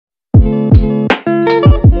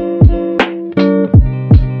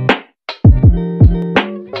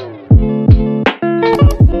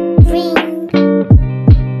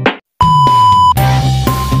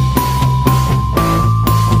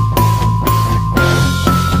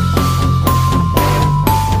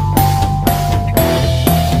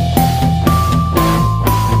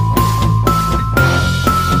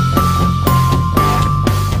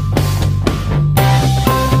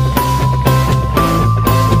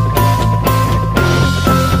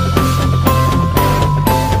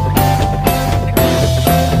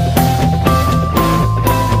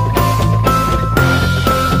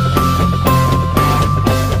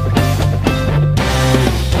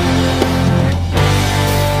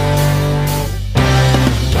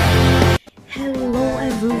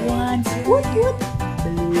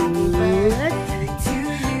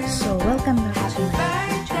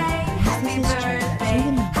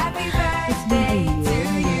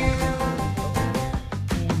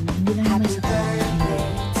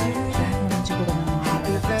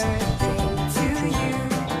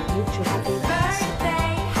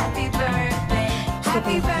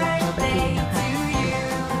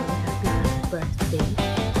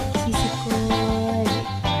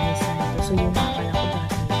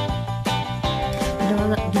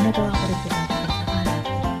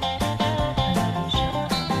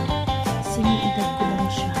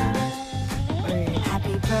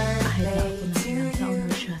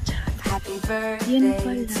Yun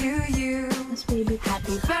pala. Mas baby ko.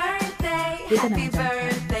 Dito naman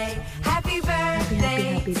tayo. Happy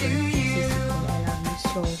birthday, Sisi ko. I love you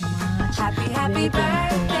so much. Very thankful.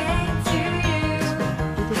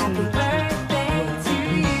 Dito sa YouTube.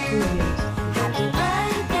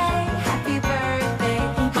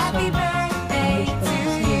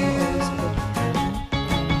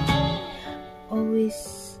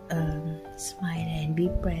 Smile and be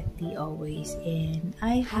pretty always, and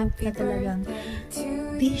I hope na talagang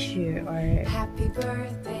this year or kahit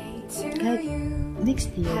next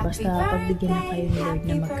year, basta pagbigyan na kayo ni Lord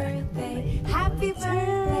na magkaanak na kayo.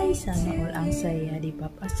 Sana all ang saya, di ba?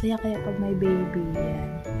 Pasaya kaya pag may baby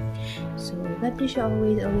yan. So God bless you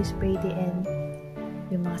always pretty, and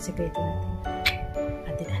yung mga sekreto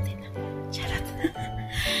natin atin lang. Charot.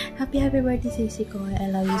 Happy birthday, Sisi ko. I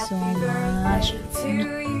love you so much.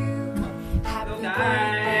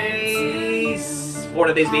 Guys, for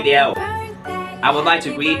today's video, I would like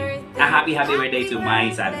to greet a happy birthday to Mai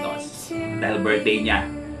Santos. Dahil birthday niya,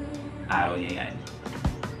 araw niya yan.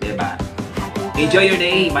 Diba? Enjoy your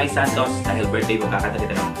day, Mai Santos. Dahil birthday mo, kakanta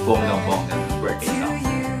kita ng bonggang birthday song.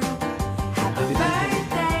 Happy birthday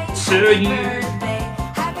to you.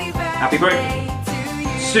 Happy birthday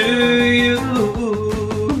to you.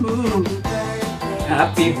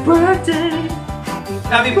 Happy birthday.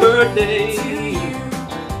 Happy birthday.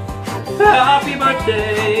 Happy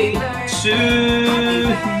birthday to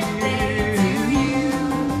you.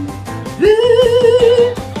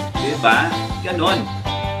 Diba? Ganon.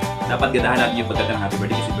 Dapat ganahan natin yung pagkata ng happy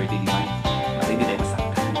birthday kasi birthday ni Mai. Para hindi tayo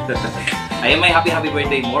masakit. Ayun, may happy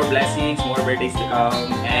birthday. More blessings, more birthdays to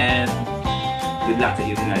come. And good luck sa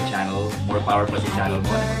iyong channel. More power pa sa channel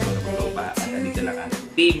mo. Mag-grow pa. At andito lang ang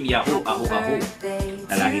Team Yahoo Ahu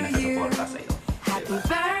na lagi nakasuporta sa iyo. Diba?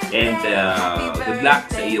 And good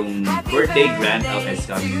luck sa iyong birthday grand LS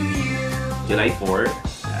coming July 4.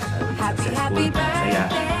 Successful, masaya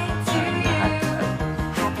ang lahat at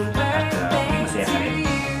masaya ka rin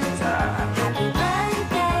sa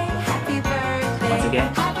once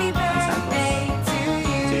again, Mai Santos,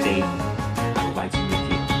 today I would like to meet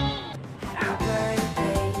you.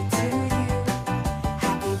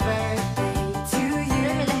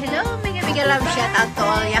 Hello, mega love shout out to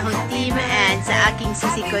all Yahoo team and sa aking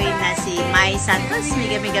Sisi Koy na si Mai Santos.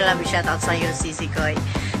 Mega love shout out sa iyo, Sisi Koy.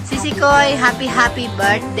 Sisi Koy, happy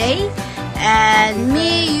birthday, and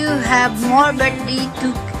may you have more birthday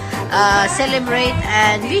to celebrate,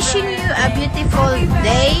 and wishing you a beautiful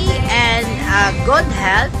day and good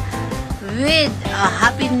health with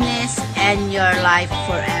happiness and your life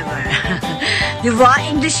forever. Diba?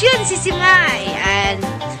 English yun, Sisi Mai. And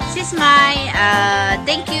Sis Mai,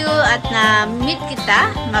 thank you at na-meet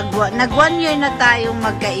kita. Nag 1 year na tayong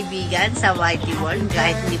magkaibigan sa YT World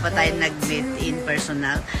kahit hindi pa tayo nag-meet in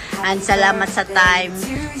personal. And salamat sa time,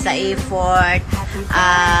 sa effort,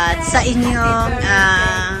 at sa inyong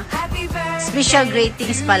special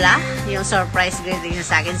greetings pala, yung surprise greetings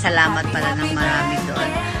sa akin. Salamat pala ng marami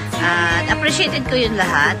doon. At appreciated ko yun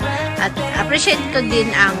lahat. At appreciate ko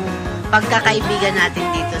din ang pagkakaibigan natin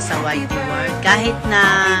dito sa YT World. Kahit na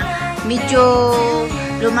medyo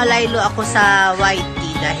lumalaylo ako sa YT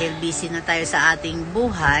dahil busy na tayo sa ating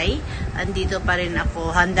buhay, andito pa rin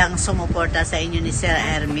ako handang sumuporta sa inyo ni Sir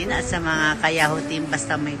Ermin at sa mga Kayaho team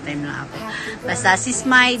basta may time lang ako. Basta Sis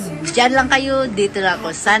Mai, dyan lang kayo, dito lang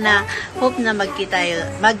ako. Sana, hope na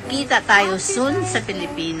magkita tayo soon sa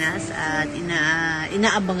Pilipinas at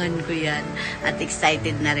inaabangan ko yan at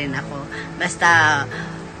excited na rin ako. Basta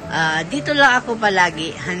dito lang ako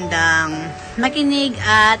palagi handang makinig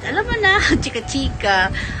at alam mo na,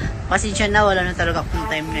 chika-chika. Pasensya na, wala na talaga akong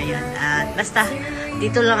time ngayon. At basta,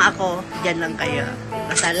 dito lang ako, dyan lang kayo.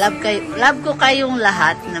 Basta love ko kayong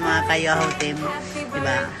lahat ng mga Kayaho team.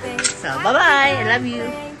 Diba? So, bye-bye! I love you!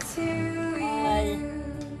 Bye!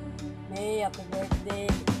 May happy birthday!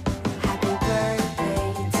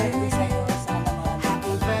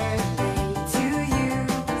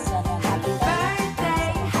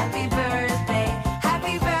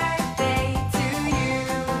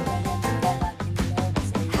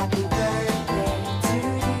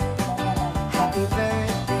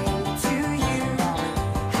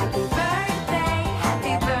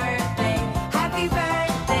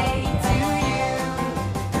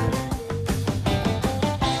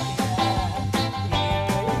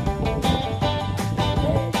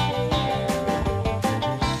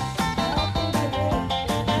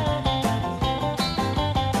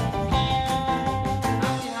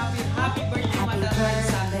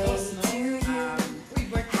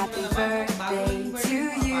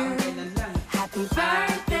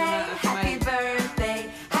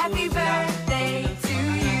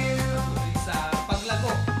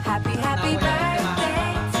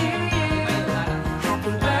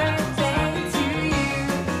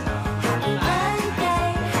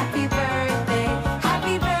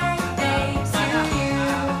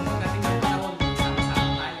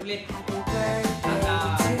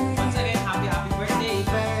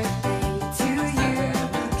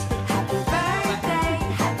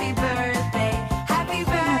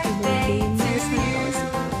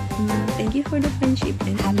 thank you for the friendship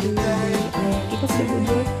and enjoy your day. Keep up the good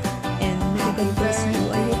work and may God bless you.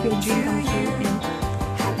 I hope your dream come true and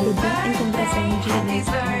good luck and congrats sa Genius.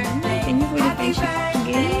 Thank you for the friendship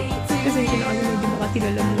again. Kasi na ako medyo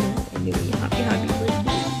makatilala mo na. Anyway, happy birthday.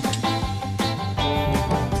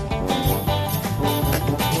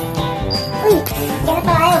 Uy, kaya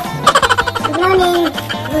pa kayo. Good morning,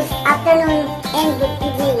 good afternoon, and good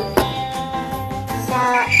evening. So,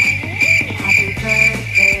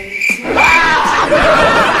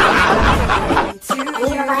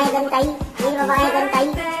 Hindi ba kayo gantay?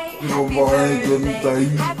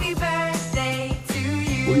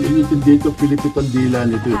 Kung inintindi ito, Pilipit ang dila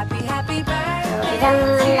nito. So, isang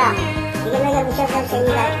lang. Bigyan na gabi siya sa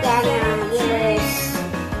inyo lahat yan, mga viewers,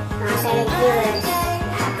 mga silent viewers.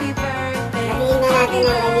 Sabihin na natin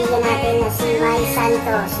ang kaibigan natin na si Mai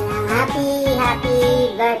Santos ng happy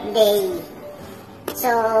birthday.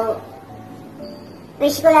 So,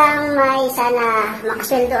 wish ko lang Mai sana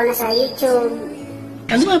makasweldo na sa YouTube.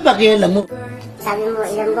 Ano ba pakialam mo? Sabi mo,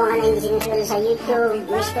 ilang buwan ka na hindi sinusweldo sa YouTube.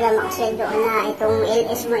 Wish ko lang makasweldo ka na. Itong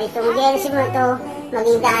LS mo, itong DLC mo ito,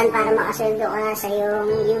 maging daan para makasweldo ka na sa iyong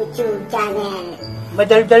YouTube channel.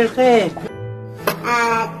 Madaldal ka eh.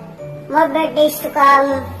 At more birthdays to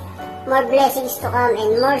come, more blessings to come,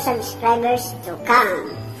 and more subscribers to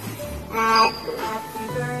come. At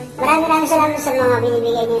maraming salamat sa mga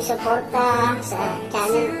binibigay niyong suporta sa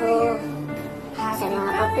channel ko, sa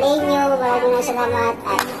mga pa-play niyo. Maraming salamat.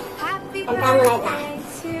 At kanta mo na ito.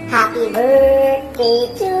 Happy birthday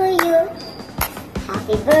to you.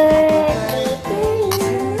 Happy birthday to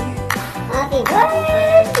you. Happy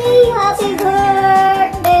birthday, happy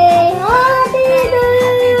birthday, happy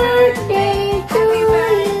birthday to you.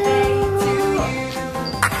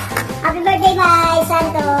 Happy birthday, Mai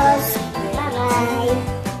Santos. Bye-bye.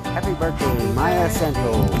 Happy birthday, Maya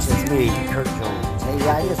Santos. It's me, Kurt Jones. Hey,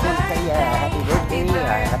 I just want to tell you happy birthday.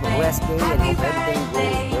 Have a blessed day and hope everything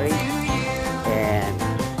goes great. And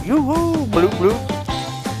yoo-hoo, bloop bloop.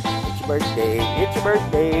 It's your birthday, it's your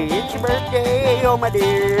birthday, it's your birthday, oh my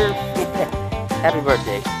dear. Happy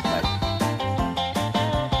birthday. Bye.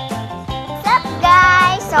 What's up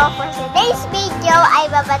guys? So for today's video ay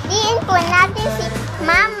babatiin po natin si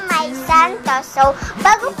Ma'am Mai Santos. So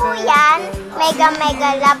bago po yan, mega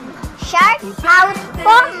love shout out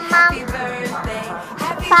po Ma'am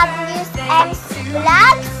Fabius MC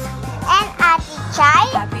Vlogs and Ate Chai,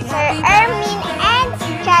 Sir Ermin and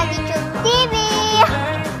Chagitube TV.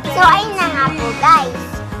 So ayun na nga po guys,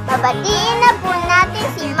 babatiin na po natin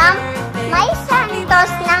si Ma'am Mai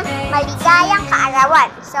Santos ng maligayang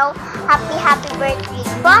kaarawan. So happy birthday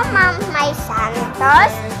po Ma'am Mai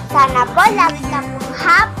Santos. Sana po lagi ka po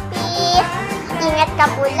happy. Ingat ka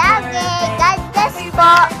po lagi. God bless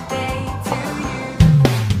po.